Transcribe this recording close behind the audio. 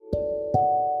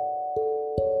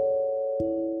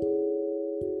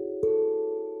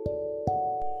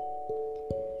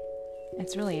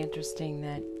It's really interesting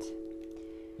that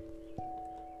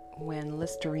when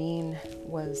Listerine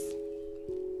was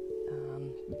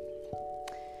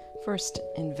first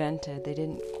invented, they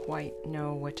didn't quite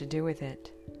know what to do with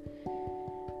it.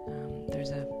 There's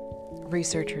a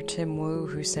researcher, Tim Wu,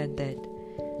 who said that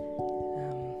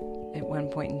at one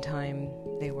point in time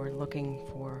they were looking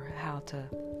for how to,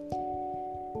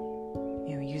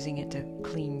 using it to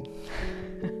clean.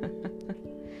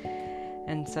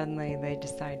 And suddenly they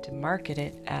decide to market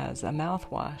it as a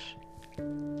mouthwash.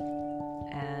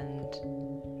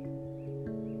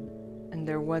 And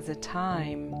there was a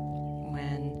time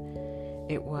when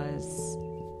it was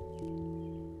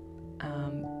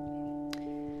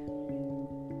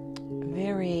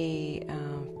very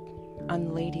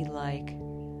unladylike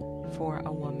for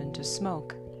a woman to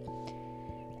smoke.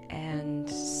 And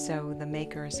so the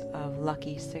makers of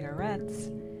Lucky cigarettes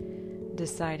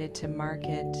decided to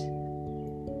market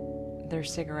their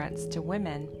cigarettes to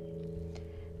women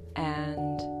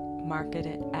and market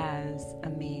it as a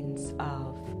means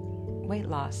of weight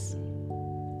loss.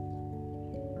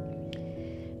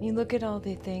 You look at all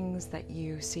the things that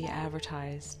you see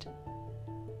advertised,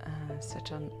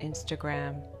 such on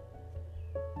Instagram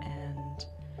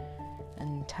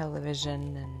and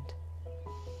television and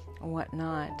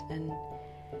whatnot, and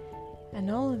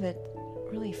all of it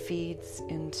really feeds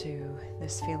into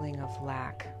this feeling of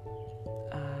lack,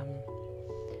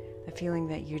 the feeling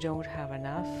that you don't have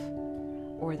enough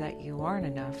or that you aren't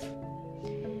enough.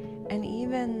 And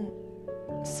even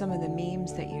some of the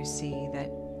memes that you see that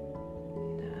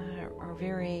are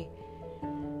very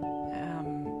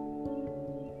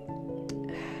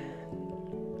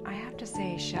I have to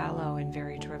say shallow and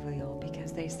very trivial,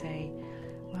 because they say,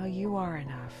 well, you are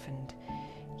enough and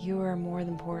you are more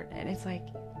than important. And it's like,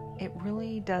 it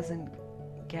really doesn't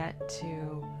get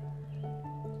to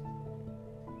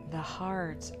the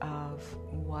heart of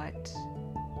what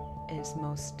is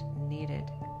most needed.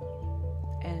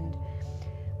 And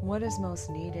what is most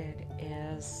needed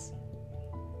is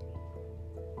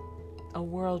a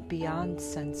world beyond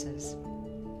senses,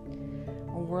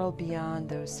 a world beyond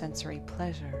those sensory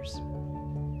pleasures.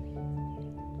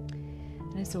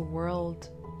 And it's a world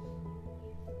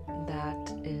that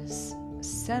is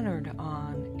centered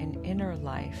on an inner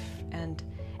life, and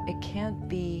it can't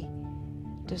be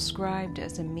described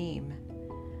as a meme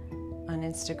on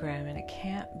Instagram, and it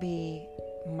can't be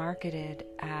marketed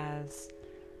as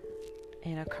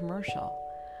in a commercial,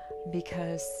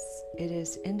 because it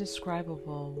is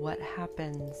indescribable what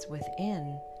happens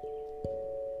within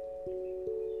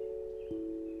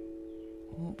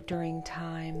during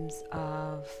times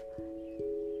of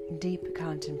deep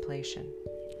contemplation.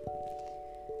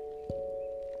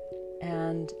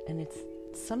 And it's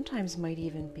sometimes might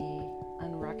even be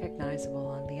unrecognizable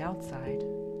on the outside.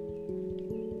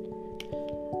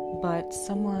 But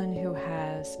someone who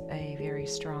has a very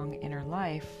strong inner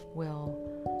life will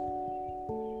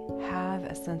have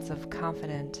a sense of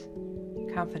confidence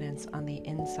on the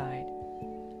inside.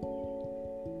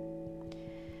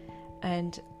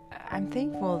 And I'm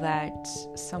thankful that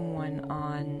someone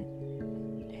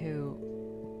who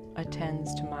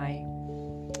attends to my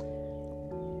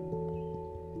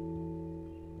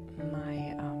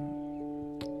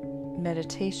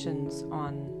meditations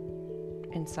on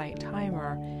Insight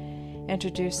Timer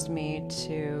introduced me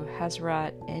to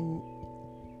Hazrat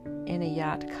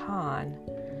Inayat Khan,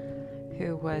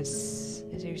 who was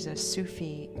a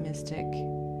Sufi mystic,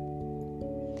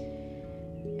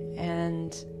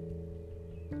 and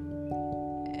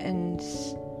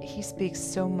he speaks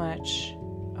so much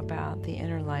about the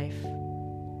inner life.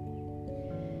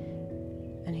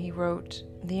 And he wrote,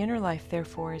 "The inner life,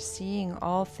 therefore, is seeing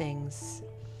all things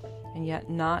and yet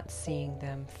not seeing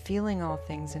them, feeling all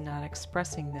things and not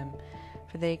expressing them,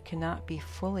 for they cannot be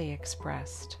fully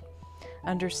expressed,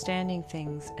 understanding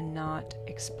things and not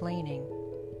explaining.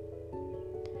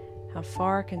 How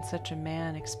far can such a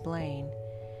man explain,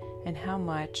 and how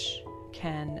much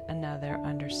can another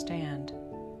understand?"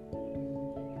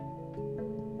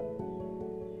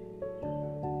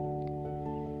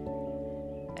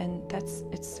 And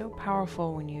it's so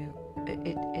powerful when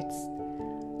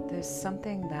there's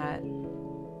something that,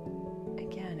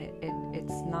 again,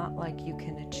 it's not like you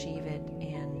can achieve it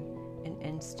in an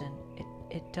instant.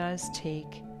 It does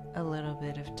take a little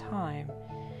bit of time.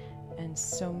 And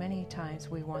so many times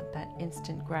we want that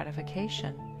instant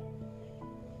gratification.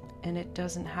 And it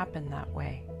doesn't happen that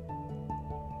way.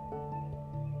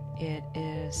 It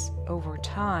is over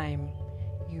time,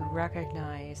 you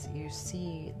recognize, you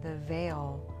see the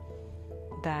veil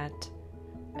that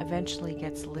eventually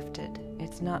gets lifted.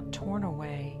 It's not torn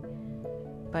away,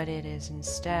 but it is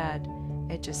instead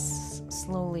it just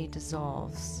slowly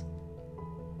dissolves.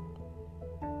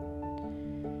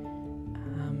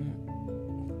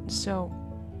 So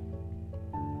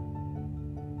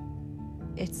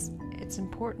it's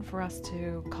important for us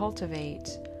to cultivate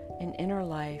an inner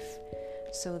life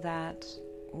so that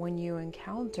when you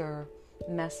encounter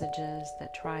messages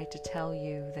that try to tell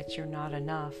you that you're not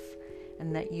enough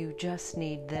and that you just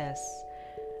need this,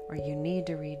 or you need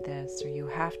to read this, or you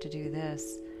have to do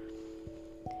this,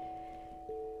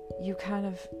 you kind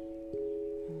of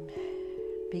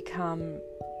become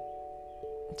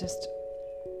just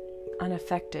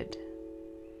unaffected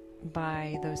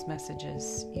by those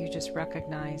messages. You just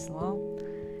recognize, well,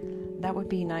 that would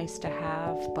be nice to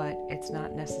have, but it's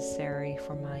not necessary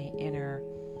for my inner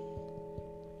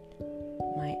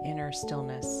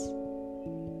stillness.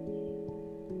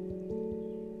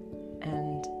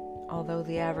 And although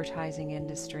the advertising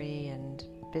industry and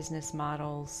business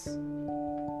models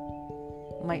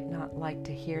might not like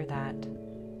to hear that,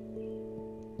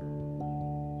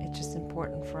 it's just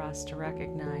important for us to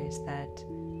recognize that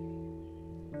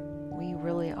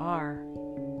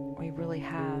we really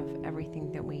have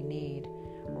everything that we need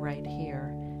right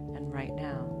here and right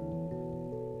now.